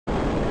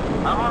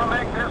I'm gonna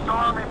make this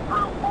army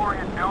proof for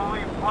you,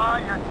 Dooley.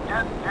 Fly your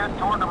jet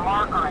toward the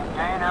marker and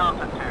gain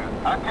altitude.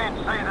 I can't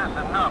say this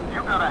enough.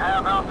 You gotta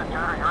have altitude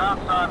or your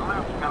outside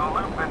loop's gonna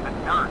loop into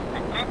dirt.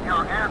 And keep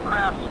your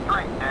aircraft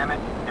straight, damn it.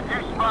 If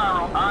you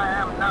spiral, I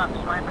am not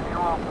scraping you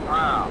off the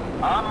ground.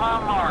 On my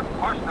mark,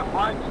 push the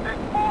flight stick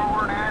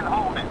forward and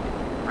hold it.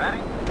 Ready?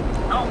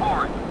 Go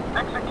for it.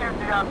 Execute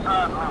the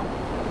outside loop.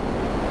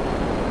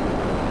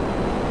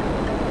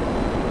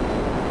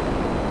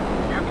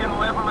 You can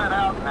level it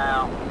out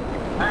now.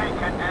 Hey,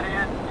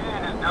 idiot, you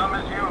ain't as dumb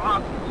as you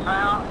look,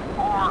 sound,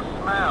 or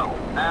smell.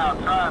 Now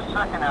try a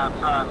second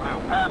outside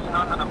loop, passing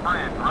under the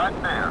bridge, right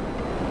there.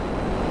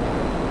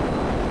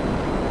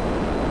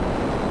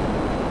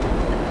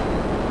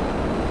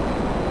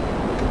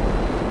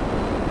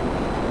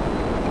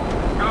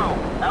 Go,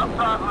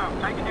 outside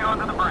loop, taking you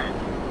under the bridge.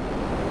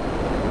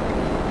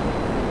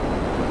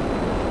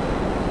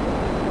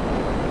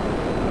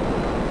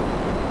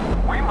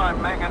 We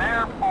might make an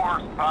Air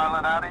Force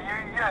pilot out of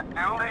you yet,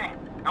 Dooley.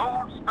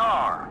 Gold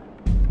Star.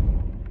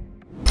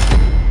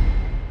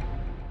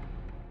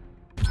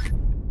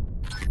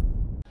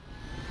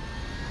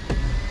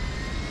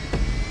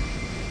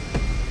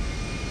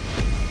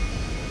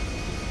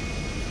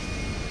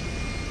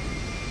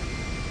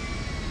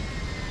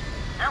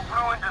 You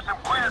flew into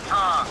some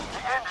Queertrons.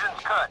 The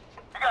engine's cut.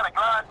 You gotta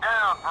glide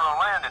down for a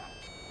landing.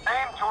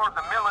 Aim toward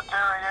the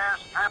military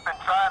airstrip and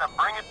try to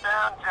bring it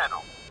down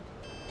gentle.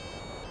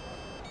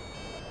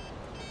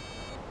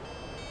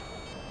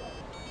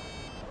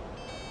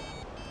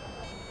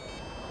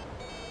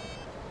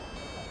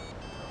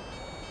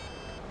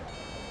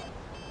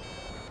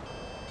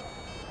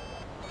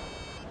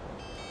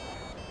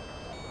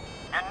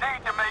 You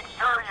need to make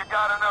sure you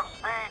got enough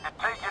speed to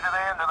take you to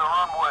the end of the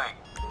runway.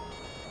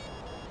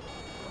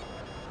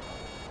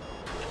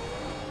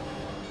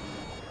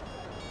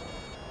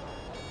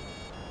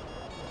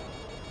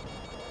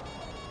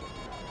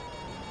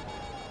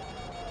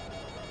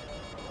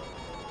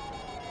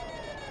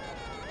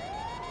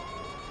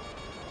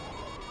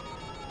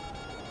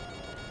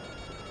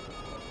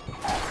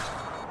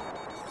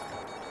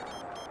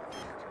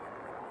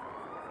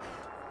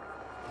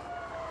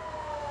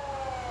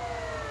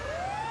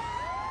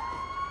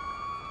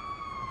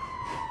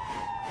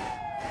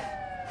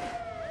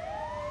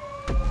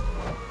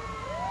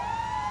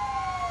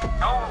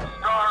 Gold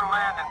Star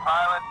landing,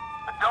 pilot,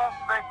 but don't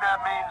think that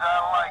means I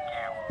like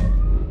you.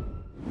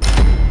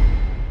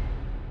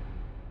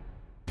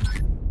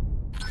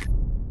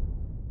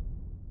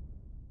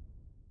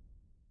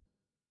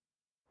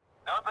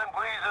 Nothing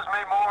pleases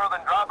me more than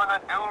dropping a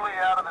dually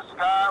out of the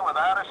sky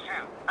without a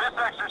chute. This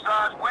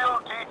exercise will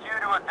teach you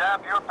to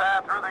adapt your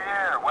path through the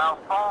air while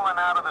falling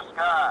out of the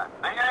sky.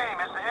 The aim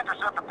is to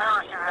intercept the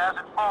parachute as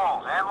it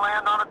falls and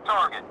land on a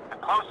target. The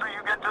closer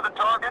you get to the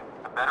target,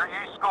 the better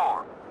you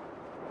score.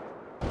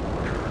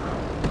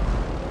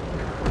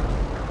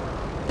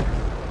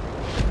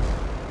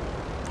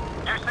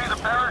 You see the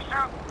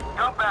parachute?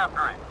 Jump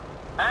after it.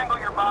 Angle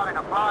your body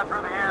to fly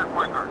through the air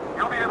quicker.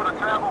 You'll be able to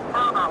travel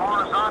further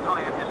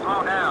horizontally if you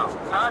slow down.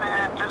 Try to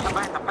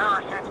anticipate the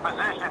parachute's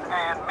position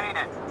and meet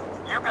it.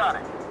 You got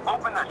it.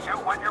 Open the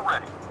chute when you're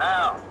ready.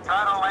 Now,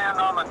 try to land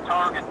on the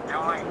target,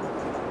 Dooley.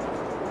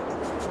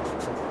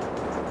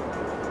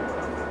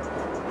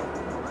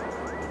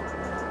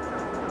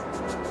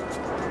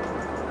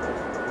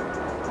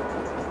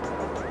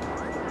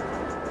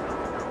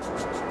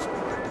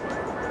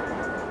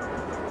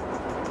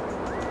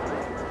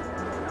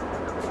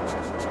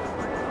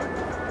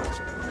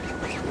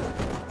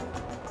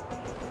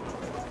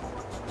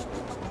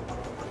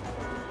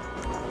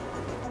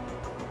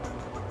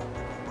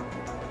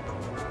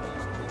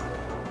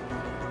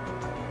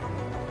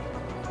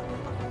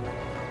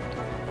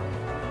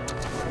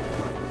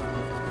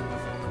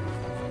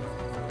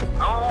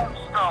 Gold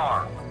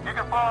Star. You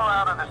can fall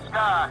out of the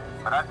sky,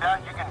 but I doubt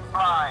you can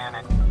fly in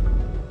it.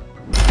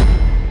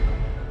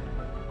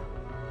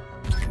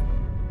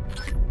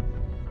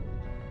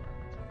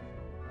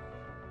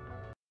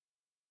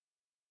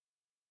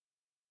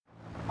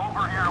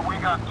 Over here we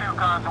got two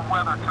kinds of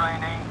weather,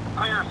 trainee.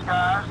 Clear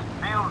skies,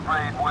 field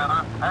grade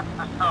weather, that's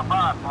the stuff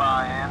I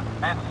fly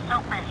in, and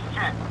soupy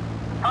shit.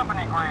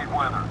 Company grade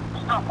weather,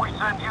 stuff we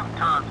send you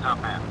turds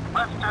up in.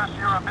 Let's test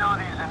your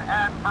abilities in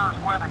adverse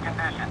weather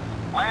conditions.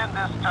 Land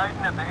this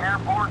Titan at the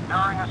airport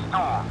during a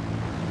storm.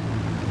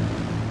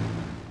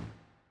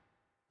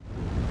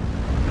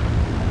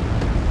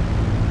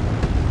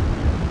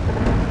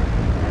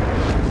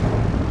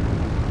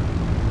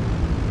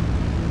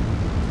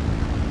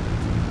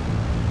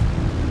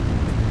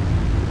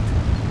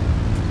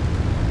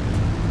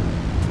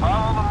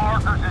 Follow the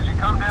markers as you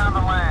come down to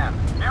land.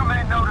 You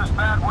may notice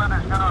bad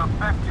weather's going to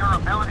affect your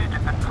ability to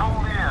control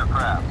the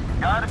aircraft.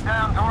 Guide it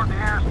down toward the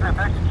airstrip,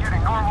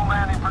 executing normal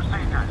landing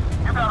procedures.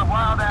 You got a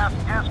wild-ass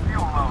guess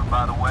fuel load,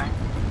 by the way.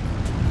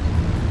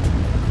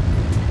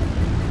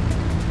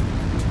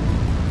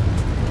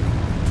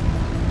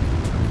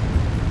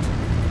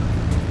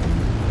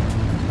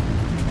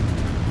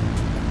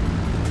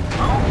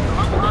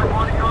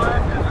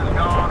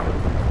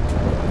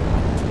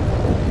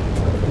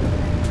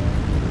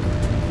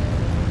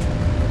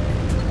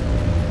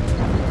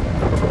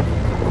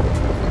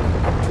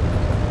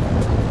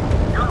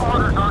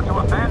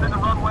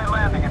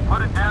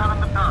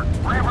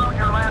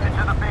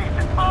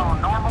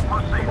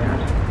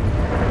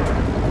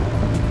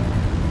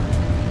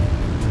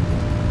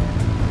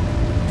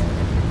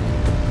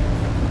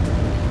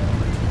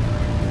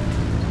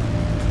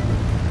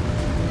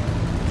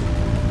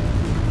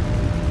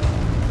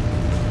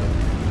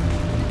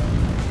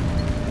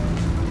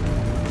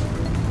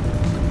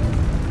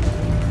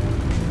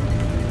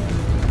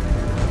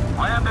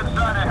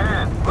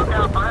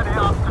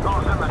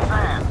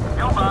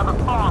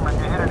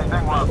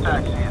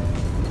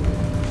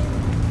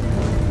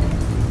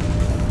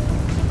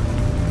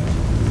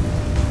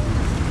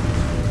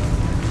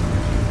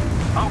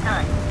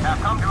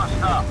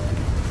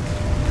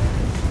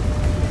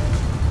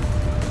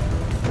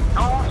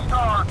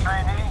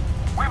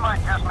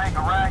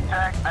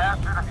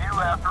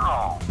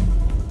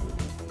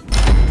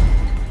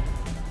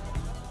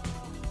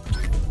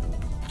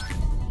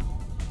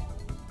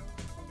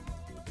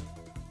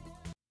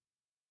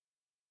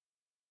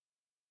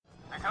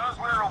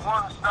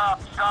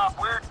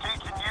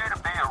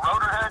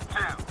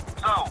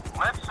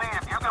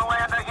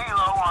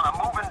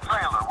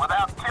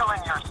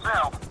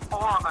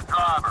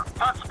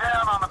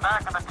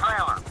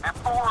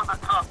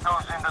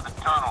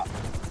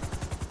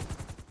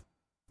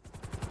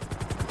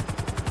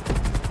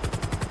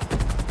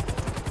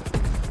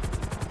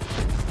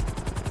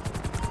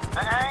 The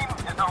aim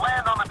is to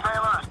land on the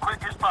trailer as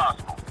quick as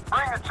possible.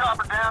 Bring the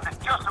chopper down to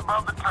just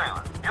above the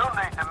trailer. You'll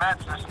need to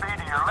match the speed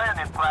of your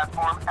landing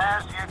platform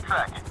as you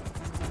track it.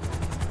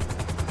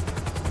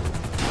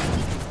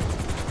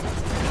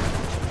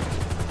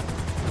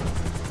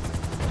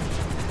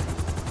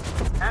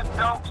 It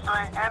don't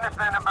say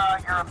anything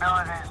about your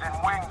abilities in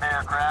winged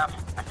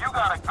aircraft, but you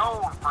got a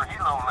gold for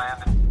helo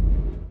landing.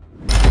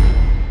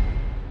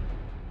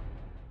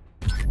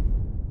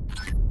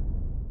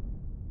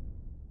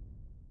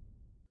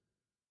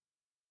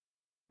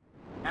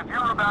 If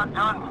you're about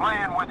done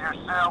playing with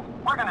yourself,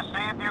 we're gonna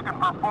see if you can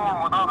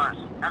perform with others.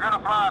 You're gonna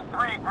fly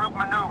 3 group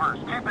maneuvers,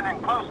 keeping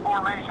in close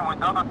formation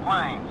with other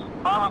planes.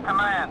 Follow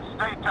commands,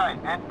 stay tight,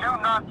 and do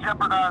not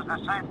jeopardize the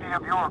safety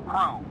of your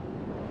crew.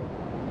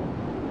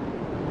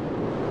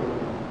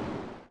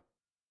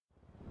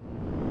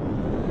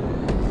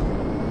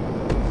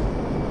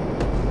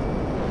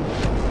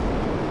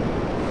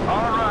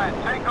 All right,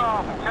 take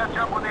off and catch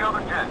up with the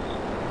other jets.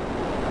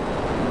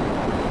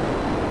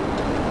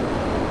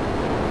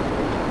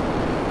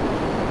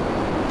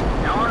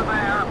 You're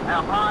there.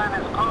 Now flying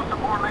as close to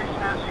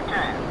formation as you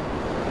can.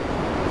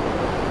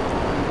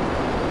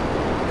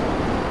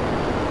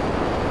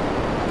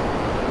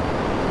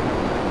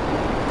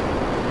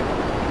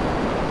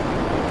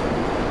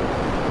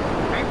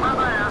 Keep her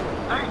there.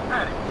 Stay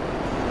steady.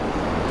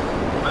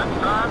 Let's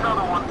try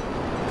another one.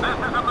 This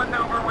is a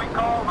maneuver we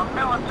call the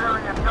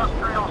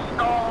military-industrial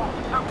stall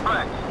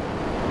suplex.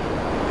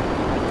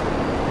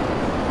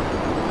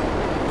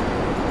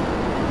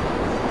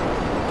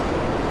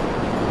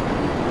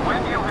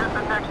 When you hit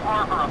the next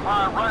marker,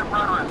 apply right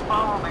rudder and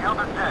follow the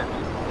other jets.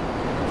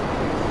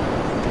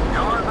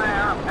 You're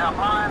there. Now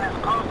flying as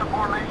close to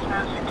formation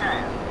as you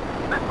can.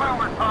 This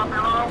maneuver is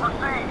popular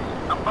overseas.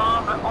 The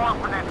bomb the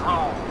orphanage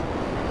home.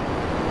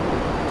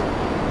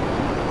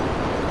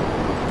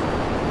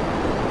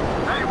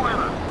 Stay with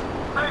us.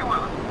 Stay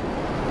with us.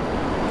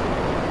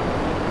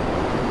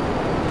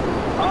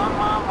 On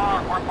my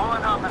mark, we're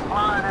pulling up and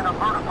flying in a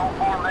vertical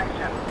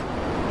formation.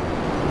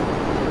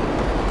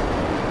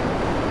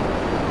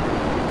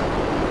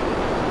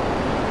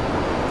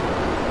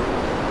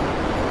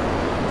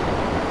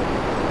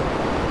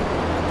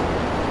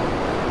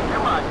 You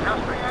might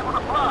just be able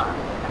to fly.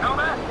 You know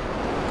that?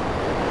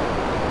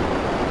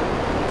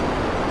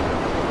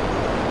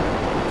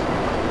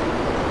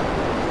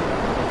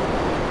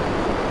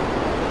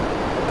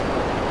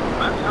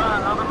 Let's try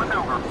another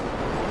maneuver.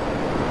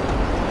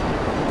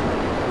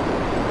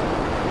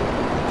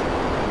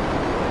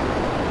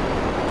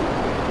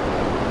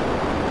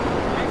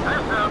 Keep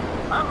this up.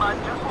 I might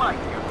just like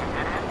you if you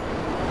did it.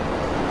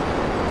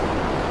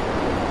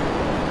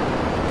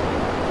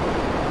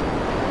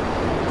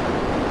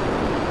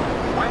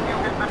 When you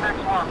hit the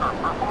next marker,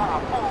 perform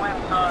a full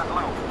inside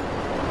loop.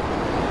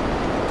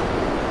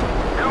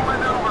 New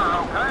maneuver,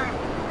 okay?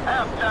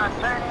 Have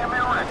titanium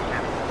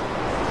erection.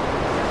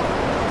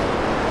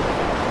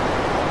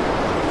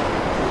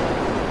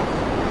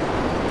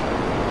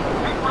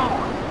 Keep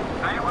rolling.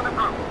 Stay with the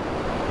group.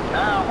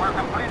 Now we're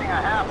completing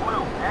a half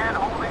loop and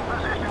holding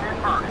position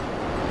inverted.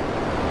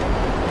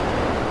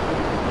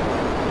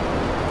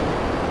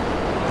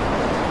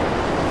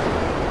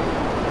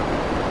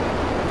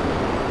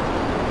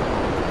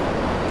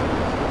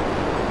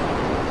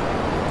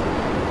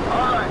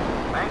 All right,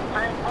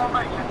 maintain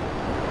formation.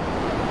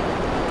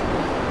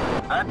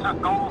 That's a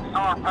gold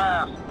star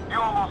pass. You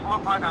almost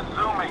look like a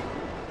zoomie.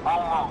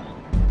 Almost.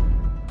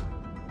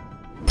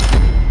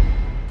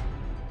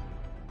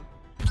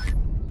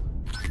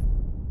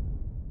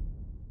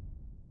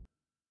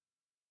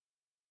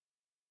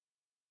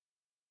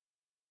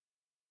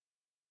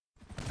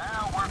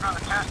 Now we're going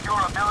to test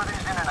your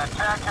abilities in an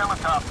attack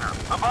helicopter.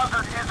 The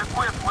Buzzard is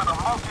equipped with a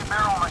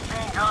multi-barrel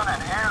machine gun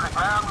and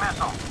air-to-ground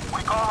missile.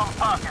 We call them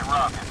pocket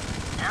rockets.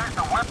 Use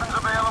the weapons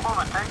available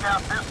to take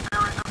out this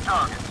series of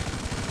targets.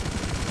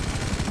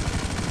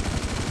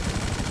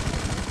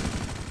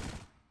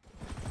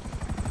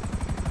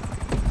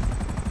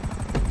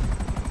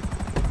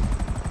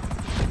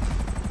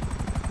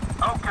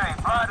 Okay,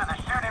 fly to the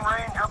shooting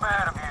range up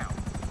ahead of you.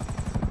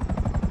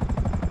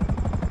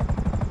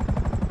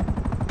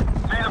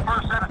 See the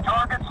first set of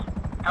targets?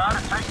 Try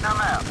to take them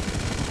out.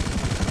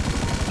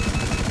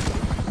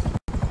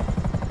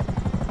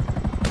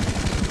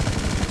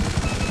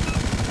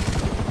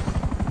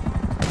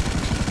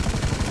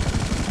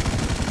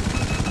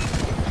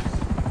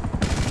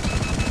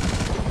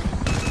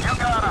 You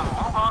got them.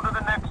 Move on to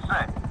the next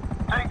set.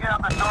 Take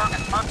out the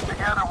targets bunched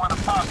together with a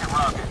pocket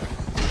rocket.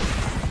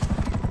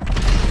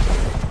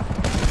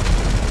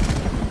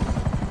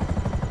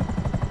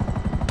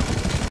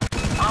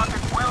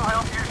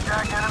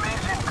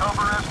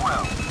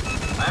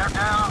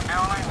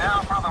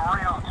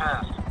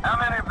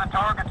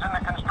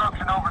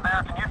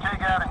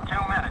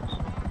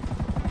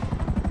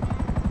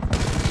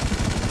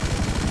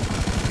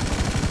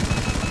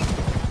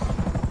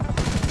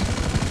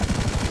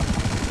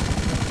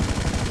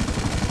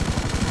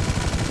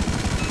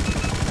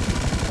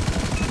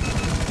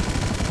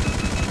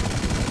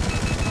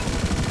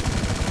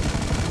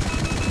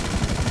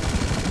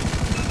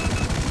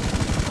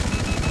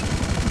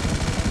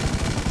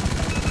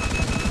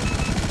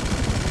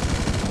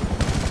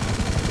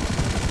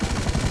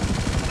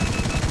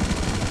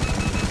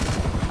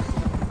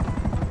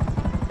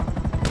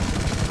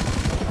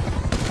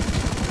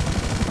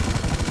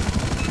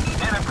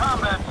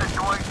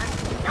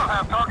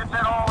 have targets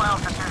at all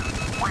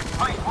altitudes. We've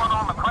placed one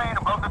on the crane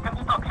above the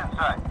construction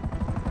site.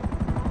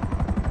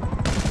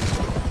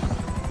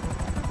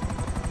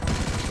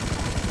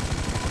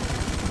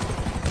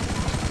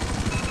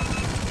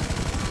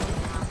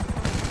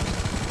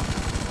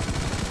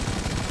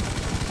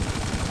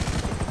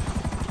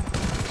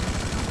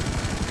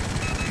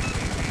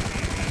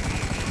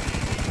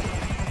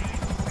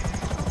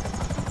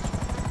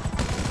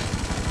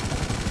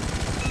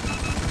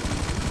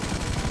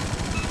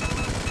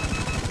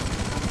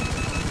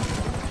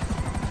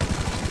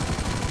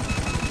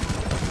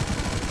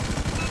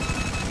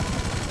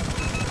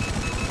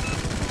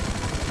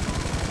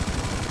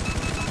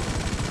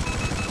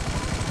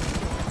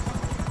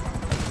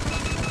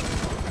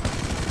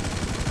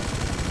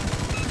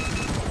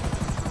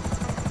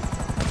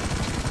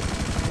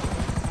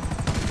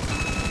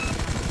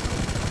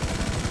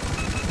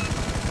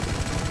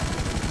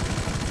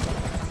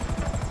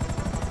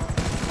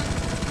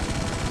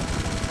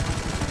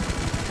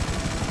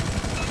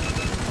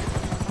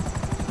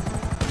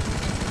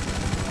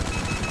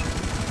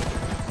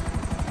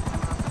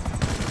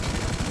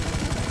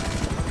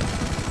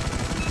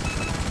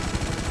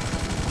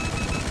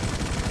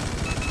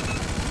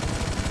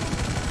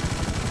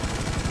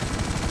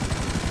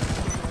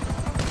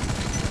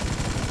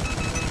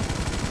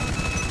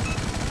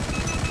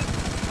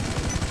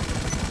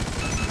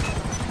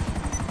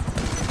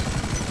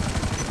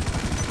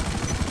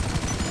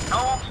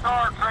 Gold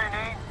Star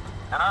trainee,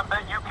 and I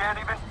bet you can't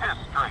even piss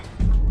straight.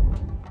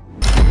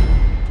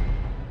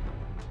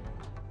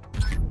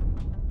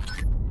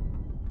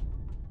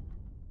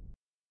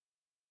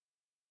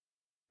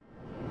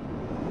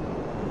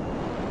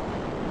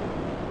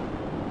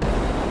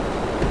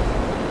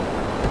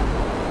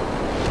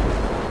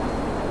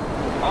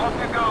 Off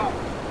you go.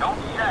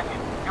 Don't shack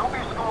it. You'll be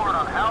scored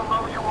on how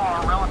low you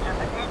are relative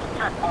to each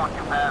checkpoint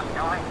you pass,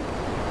 Julie.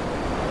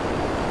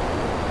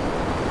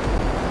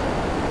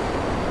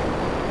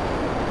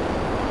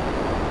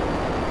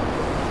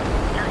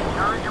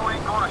 You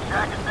ain't gonna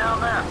shack it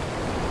down there.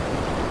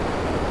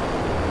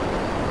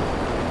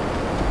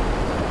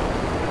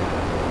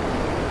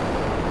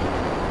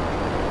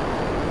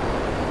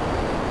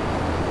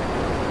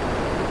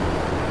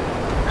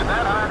 And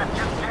that height, if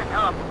you kick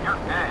up,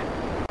 you're dead.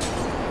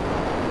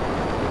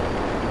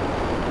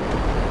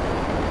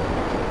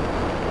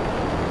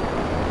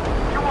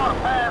 If you wanna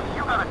pass,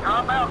 you gotta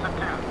drop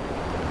altitude.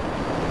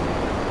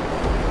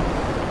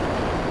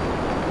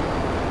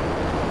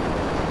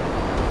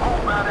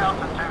 Hold that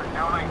altitude,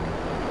 Julie.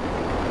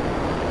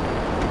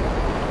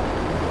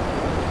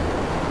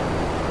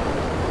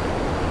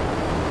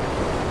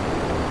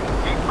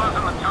 Keep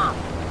buzzing the turf.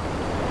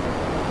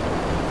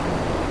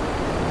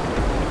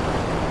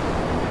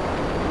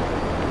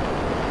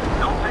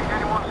 Don't take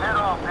anyone's head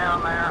off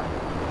down there.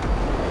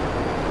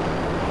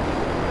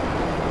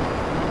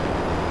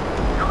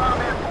 You're gonna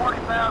be at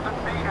 40,000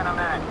 feet in a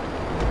minute.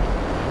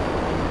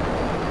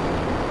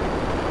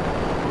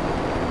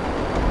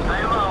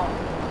 Stay low.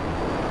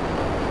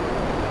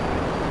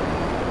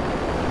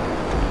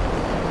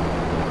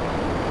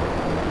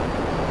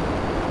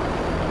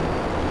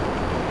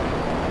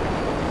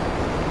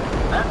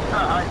 That's the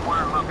height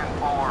we're looking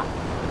for.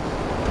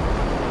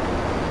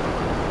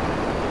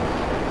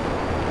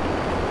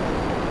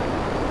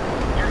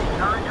 You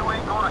sure you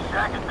ain't gonna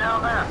shack it down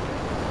there?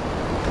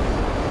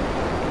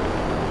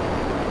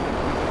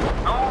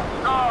 Gold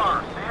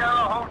Star,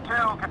 Sierra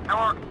Hotel,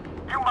 Cadork.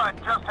 You might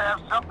just have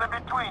something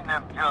between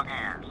them jug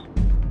ears.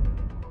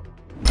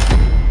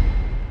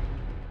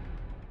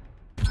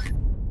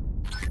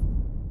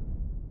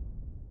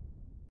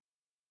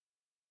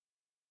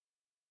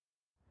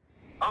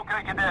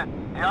 Okay, Cadet.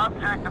 The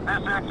object of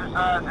this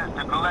exercise is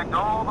to collect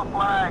all the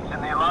flags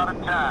in the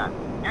allotted time.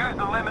 Use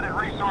the limited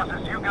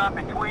resources you got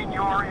between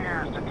your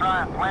ears to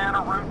try and plan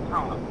a route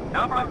through them.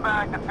 Doubling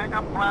back to pick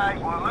up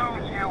flags will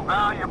lose you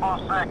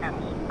valuable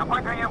seconds. The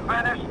quicker you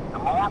finish, the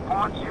more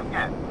points you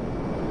get.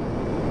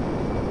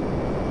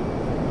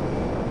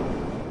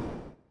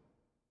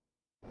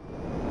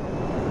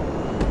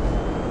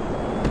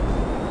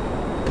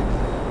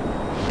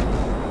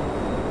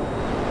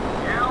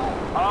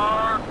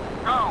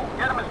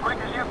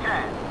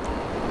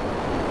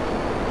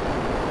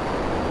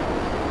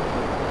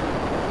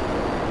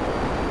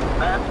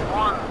 That's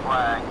one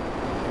flag.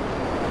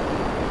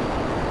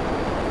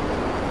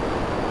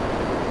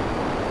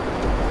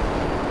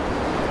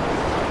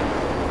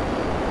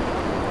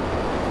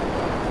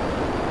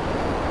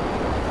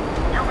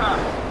 You got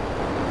it.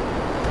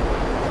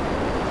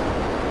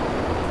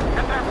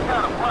 And then you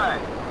got a flag.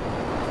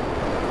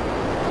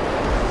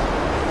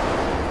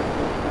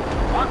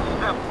 One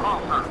step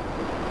closer.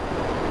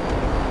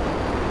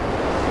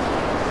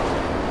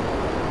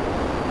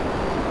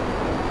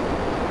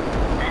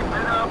 Keep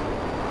it up.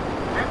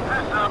 Keep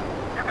this up.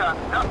 You got it.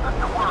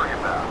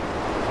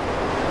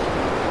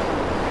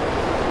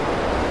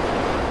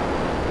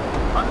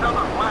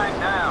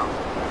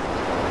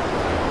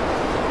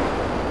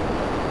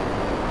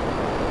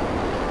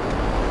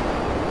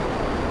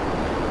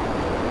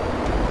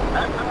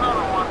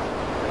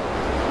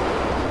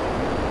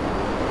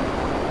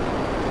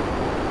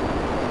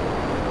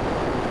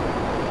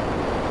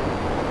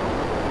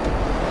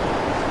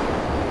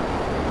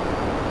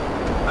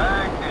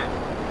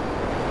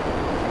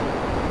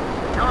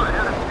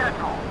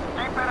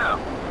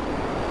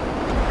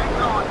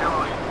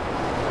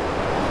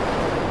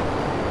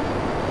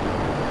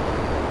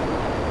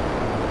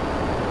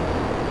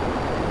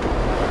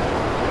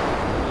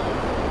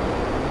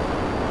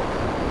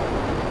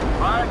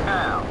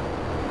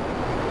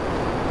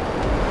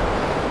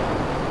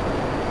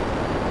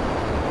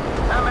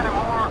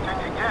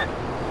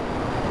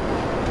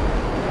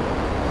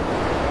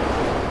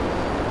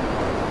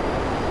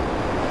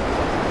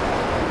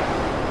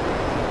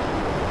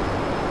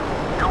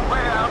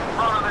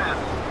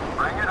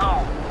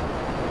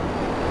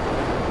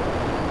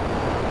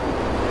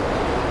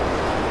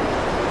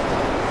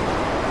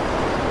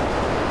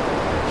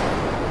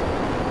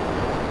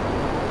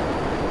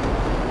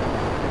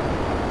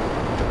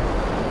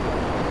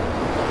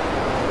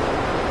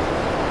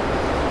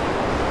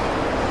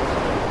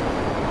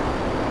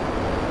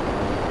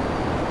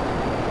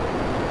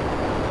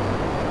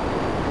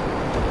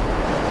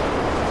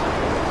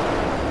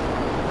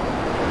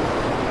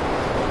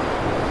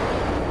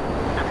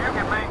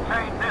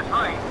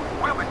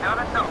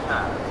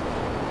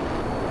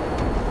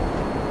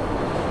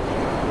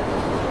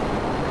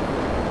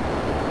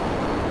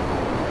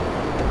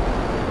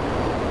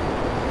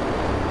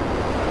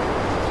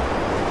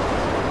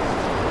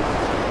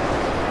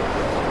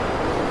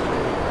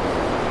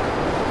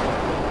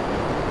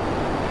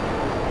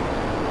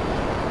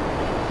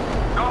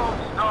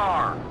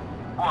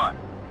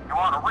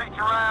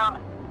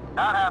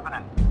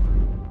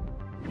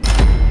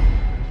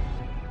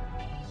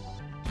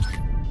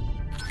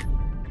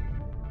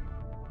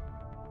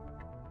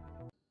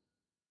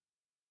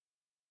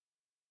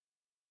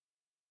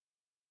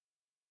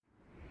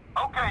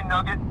 Okay,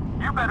 Nugget,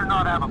 you better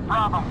not have a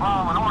problem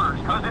following orders,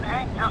 because it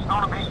ain't just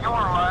going to be your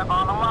life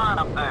on the line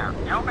up there.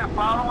 You'll be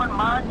following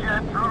my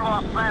jet through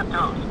Los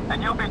Santos,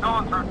 and you'll be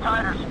going through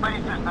tighter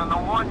spaces than the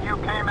one you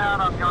came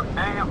out of your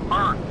day of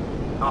birth.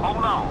 So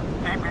hold on,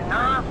 keep your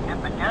nerve, hit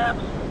the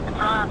gaps, and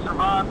try and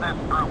survive this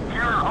through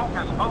pure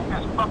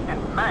hocus-pocus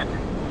fucking magic.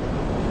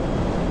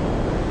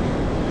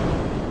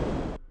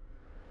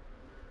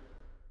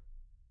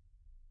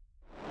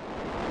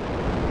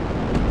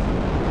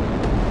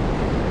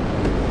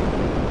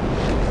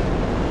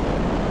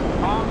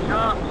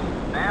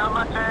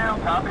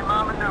 Copy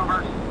my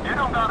maneuvers. You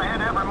don't gotta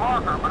hit every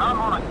marker, but I'm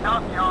gonna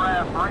duck your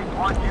ass for each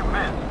one you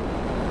miss.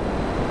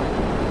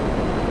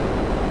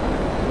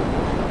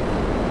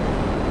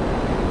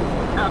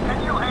 Now,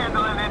 can you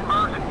handle an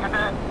inversion,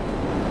 Cadet?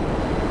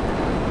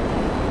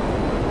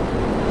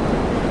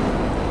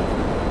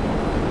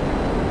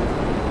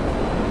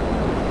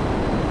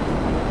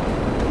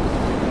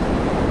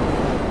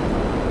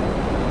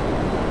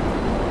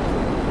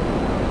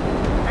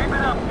 Keep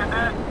it up,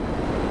 Cadet.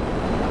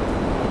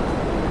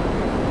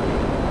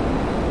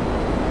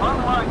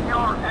 Unlike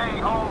your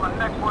a-hole, the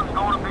next one's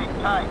gonna be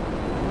tight.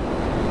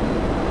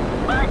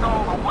 Back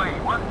all the way.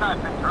 We're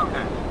knifing through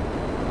this.